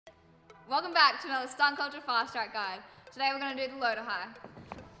Welcome back to another Stunt Culture Fast Track Guide. Today we're going to do the loader high.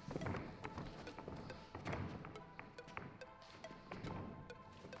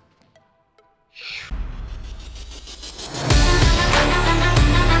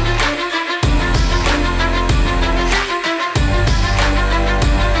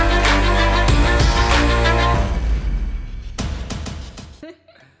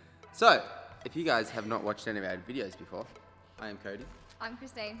 So, if you guys have not watched any of our videos before, I am Cody. I'm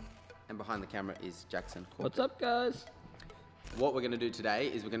Christine. And behind the camera is Jackson. What's up, guys? What we're going to do today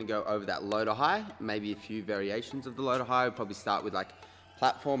is we're going to go over that loader high, maybe a few variations of the loader high. We'll probably start with like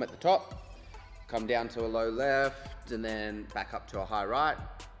platform at the top, come down to a low left, and then back up to a high right.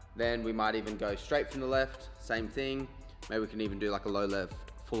 Then we might even go straight from the left, same thing. Maybe we can even do like a low left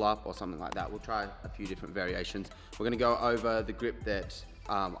full up or something like that. We'll try a few different variations. We're going to go over the grip that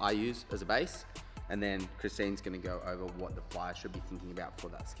I use as a base, and then Christine's going to go over what the flyer should be thinking about for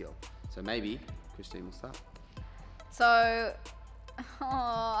that skill. So maybe Christine will start. So,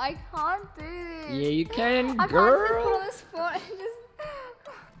 I can't do this. Yeah, you can, I girl. can't just put on the spot and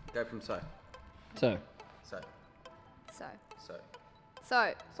just... Go from so.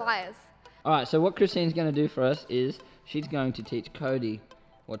 So, flyers. all right, so what Christine's going to do for us is she's going to teach Cody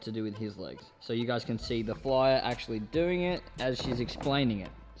what to do with his legs. So you guys can see the flyer actually doing it as she's explaining it.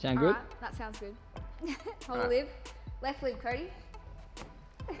 Sound good? Alright, that sounds good. Hold lib. Left lib, Cody.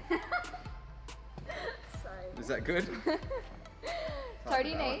 Sorry. Is that good? Toe to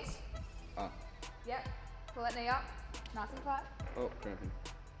your knees. Oh. Yep. Pull that knee up. Nice and flat. Oh, cramping.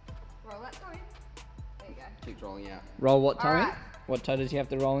 Roll that toe in. There you go. Keeps rolling out. Roll what toe in? Alright. What toe does he have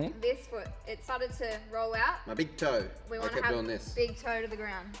to roll in? This foot, it started to roll out. My big toe. We I want to kept have doing this. big toe to the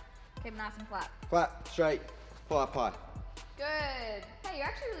ground. Keep it nice and flat. Flat, straight, pull up high. Good. Hey, you're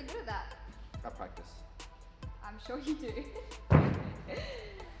actually really good at that. I practice. I'm sure you do.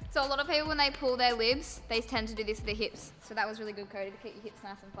 So a lot of people, when they pull their libs, they tend to do this with their hips. So that was really good, Cody, to keep your hips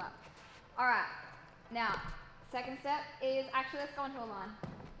nice and flat. All right. Now, second step is actually let's go into a line.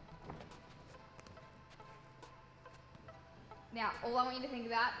 Now, all I want you to think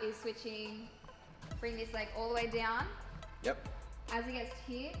about is switching, bring this leg all the way down. Yep. As it gets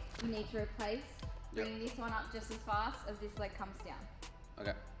to here, you need to replace, bringing this one up just as fast as this leg comes down.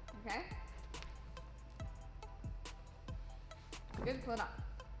 Okay. Okay? Good, pull it up.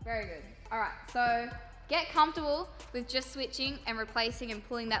 Very good. All right, so get comfortable with just switching and replacing and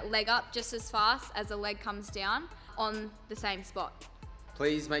pulling that leg up just as fast as the leg comes down on the same spot.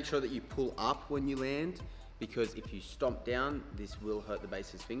 Please make sure that you pull up when you land, because if you stomp down, this will hurt the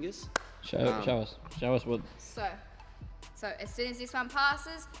base's fingers. Show us what. So as soon as this one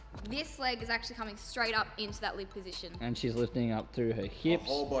passes, this leg is actually coming straight up into that lib position. And she's lifting up through her hips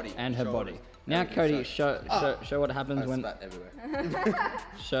whole body, and her shoulders, body. Now, Cody, show what happens when. Spat everywhere.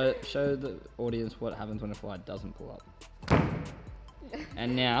 show the audience what happens when a fly doesn't pull up.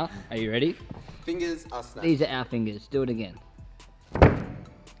 And now, are you ready? Fingers are snapped. These are our fingers. Do it again. Ow. That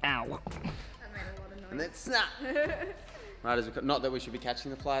made a lot of noise. And then snap. Right, not that we should be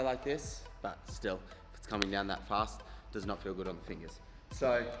catching the fly like this, but still, if it's coming down that fast, it does not feel good on the fingers.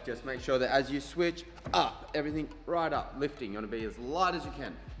 So just make sure that as you switch up, everything right up, lifting. You want to be as light as you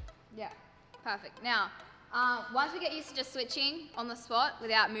can. Yeah, perfect. Now, once we get used to just switching on the spot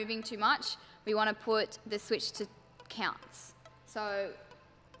without moving too much, we want to put the switch to counts. So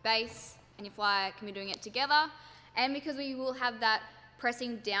base and your flyer can be doing it together. And because we will have that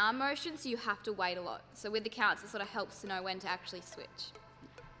pressing down motion, so you have to wait a lot. So with the counts, it sort of helps to know when to actually switch.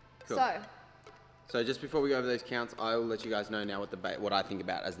 Cool. So just before we go over those counts, I will let you guys know now what I think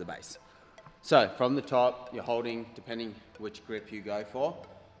about as the base. So from the top, you're holding, depending which grip you go for.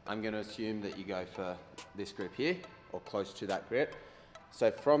 I'm going to assume that you go for this grip here, or close to that grip.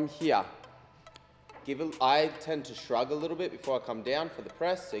 So from here, I tend to shrug a little bit before I come down for the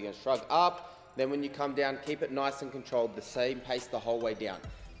press. So you're going to shrug up. Then when you come down, keep it nice and controlled, the same pace the whole way down.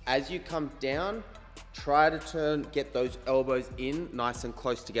 As you come down, try to get those elbows in nice and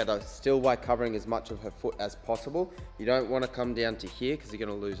close together, still by covering as much of her foot as possible. You don't want to come down to here because you're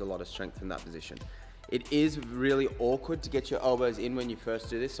going to lose a lot of strength in that position. It is really awkward to get your elbows in when you first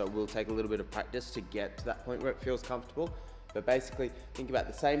do this, so it will take a little bit of practice to get to that point where it feels comfortable. But basically, think about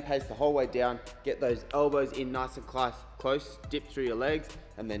the same pace the whole way down, get those elbows in nice and close, dip through your legs,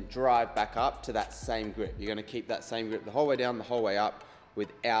 and then drive back up to that same grip. You're going to keep that same grip the whole way down, the whole way up,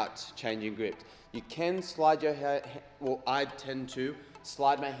 without changing grip. You can slide your hand, well, I tend to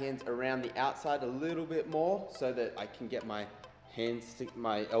slide my hands around the outside a little bit more so that I can get my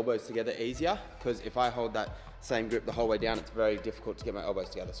my elbows together easier, because if I hold that same grip the whole way down, it's very difficult to get my elbows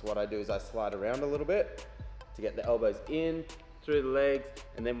together. So what I do is I slide around a little bit to get the elbows in, through the legs,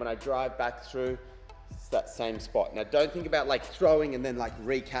 and then when I drive back through, it's that same spot. Now don't think about like throwing and then like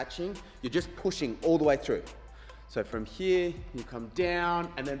re-catching. You're just pushing all the way through. So from here, you come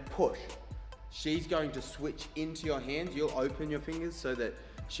down and then push. She's going to switch into your hands. You'll open your fingers so that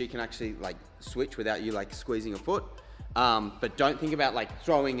she can actually like switch without you like squeezing a foot. But don't think about like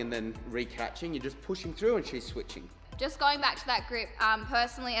throwing and then re-catching. You're just pushing through and she's switching. Just going back to that grip,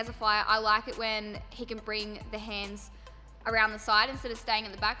 personally as a flyer, I like it when he can bring the hands around the side instead of staying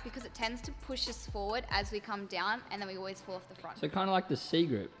at the back, because it tends to push us forward as we come down and then we always fall off the front. So kind of like the C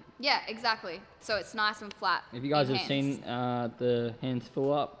grip. Yeah, exactly. So it's nice and flat. If you guys in have hands. seen the hands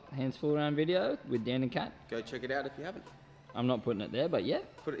full around video with Dan and Kat, Go check it out if you haven't. I'm not putting it there, but yeah.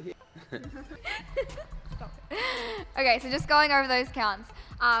 Put it here. Stop it. Okay, so just going over those counts.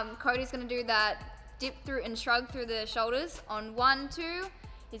 Cody's gonna do that dip through and shrug through the shoulders on 1, 2.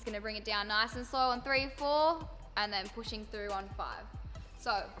 He's gonna bring it down nice and slow on 3, 4, and then pushing through on 5.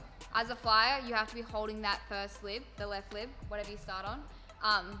 So, as a flyer, you have to be holding that first lib, the left lib, whatever you start on,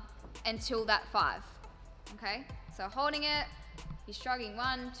 until that 5. Okay? So holding it, he's shrugging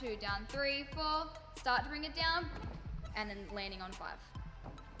 1, 2, down 3, 4, start to bring it down, and then landing on 5.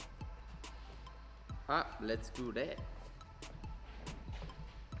 Alright, let's do that.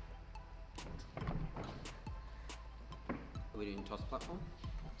 Are we doing toss platform?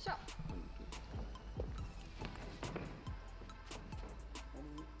 Sure.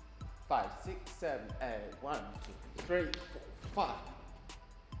 5, 6, 7, 8, 1, 2, 3, 4,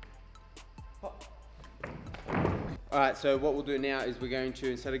 5. Alright, so what we'll do now is we're going to,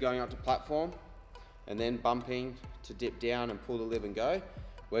 instead of going up to platform and then bumping to dip down and pull the lib and go,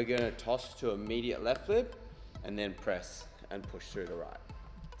 we're going to toss to immediate left lib and then press and push through the right.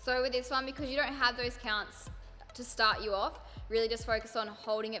 So with this one, because you don't have those counts to start you off, really just focus on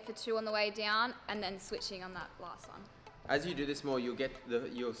holding it for 2 on the way down and then switching on that last one. As you do this more,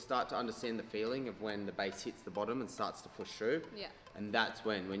 you'll start to understand the feeling of when the base hits the bottom and starts to push through. Yeah. And that's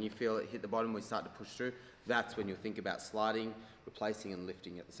when you feel it hit the bottom, we start to push through, that's when you'll think about sliding, replacing and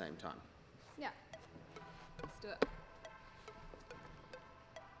lifting at the same time. Yeah. Let's do it.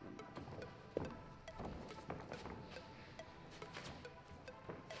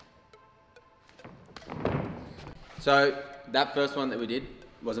 So that first one that we did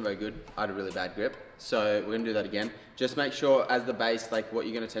wasn't very good. I had a really bad grip. So we're gonna do that again. Just make sure as the base, like what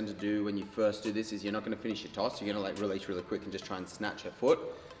you're gonna tend to do when you first do this is you're not gonna finish your toss. You're gonna like release really quick and just try and snatch her foot.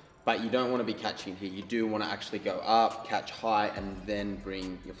 But you don't wanna be catching here. You do wanna actually go up, catch high, and then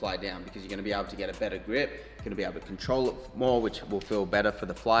bring your fly down, because you're gonna be able to get a better grip. You're gonna be able to control it more, which will feel better for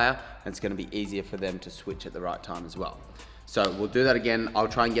the flyer. And it's gonna be easier for them to switch at the right time as well. So we'll do that again. I'll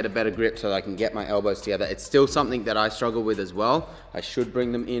try and get a better grip so that I can get my elbows together. It's still something that I struggle with as well. I should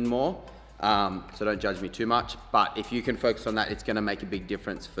bring them in more, so don't judge me too much. But if you can focus on that, it's gonna make a big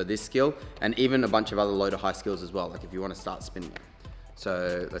difference for this skill and even a bunch of other low to high skills as well, like if you wanna start spinning.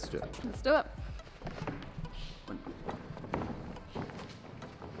 So let's do it. Let's do it.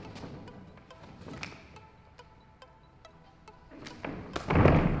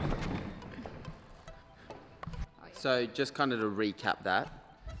 So just kind of to recap that,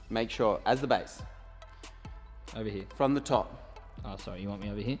 make sure, as the base, Over here. from the top, Oh, sorry, you want me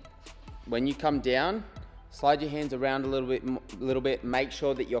over here? when you come down, slide your hands around a little bit, make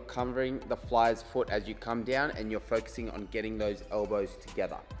sure that you're covering the flyer's foot as you come down and you're focusing on getting those elbows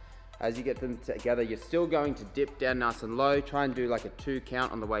together. As you get them together, you're still going to dip down nice and low, try and do like a 2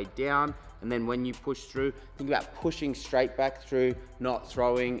 count on the way down, and then when you push through, think about pushing straight back through, not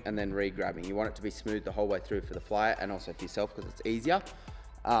throwing and then re-grabbing. You want it to be smooth the whole way through for the flyer and also for yourself because it's easier.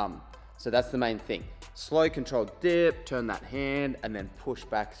 So that's the main thing. Slow controlled dip, turn that hand, and then push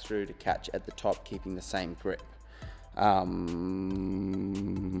back through to catch at the top, keeping the same grip. Some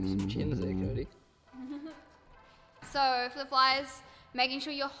chins there, Cody. So for the flyers, making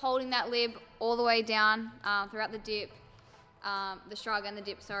sure you're holding that lib all the way down throughout the dip, the shrug and the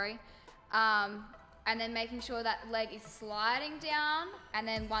dip, sorry. And then making sure that leg is sliding down, and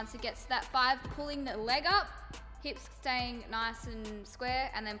then once it gets to that 5, pulling the leg up, hips staying nice and square,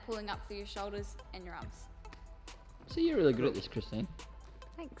 and then pulling up through your shoulders and your arms. So you're really good at this, Christine.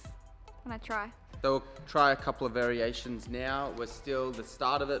 Thanks. When I try. So we'll try a couple of variations now. The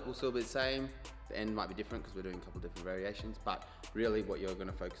start of it will still be the same. The end might be different because we're doing a couple of different variations, but really what you're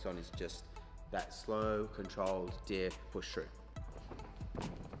gonna focus on is just that slow, controlled dip, push through.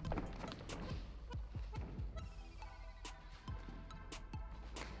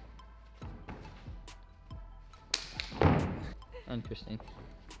 And Christine.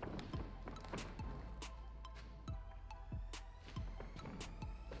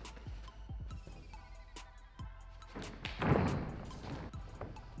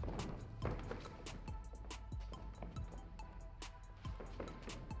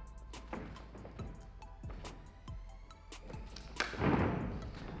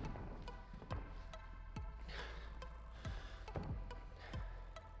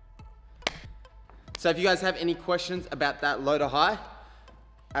 So if you guys have any questions about that low to high,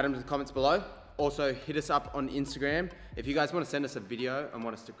 add them to the comments below. Also hit us up on Instagram if you guys want to send us a video and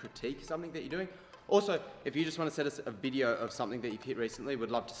want us to critique something that you're doing. Also, if you just want to send us a video of something that you've hit recently,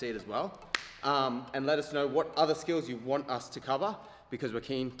 we'd love to see it as well. And let us know what other skills you want us to cover, because we're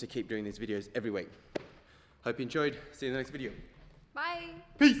keen to keep doing these videos every week. Hope you enjoyed. See you in the next video. Bye.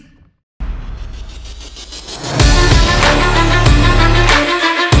 Peace.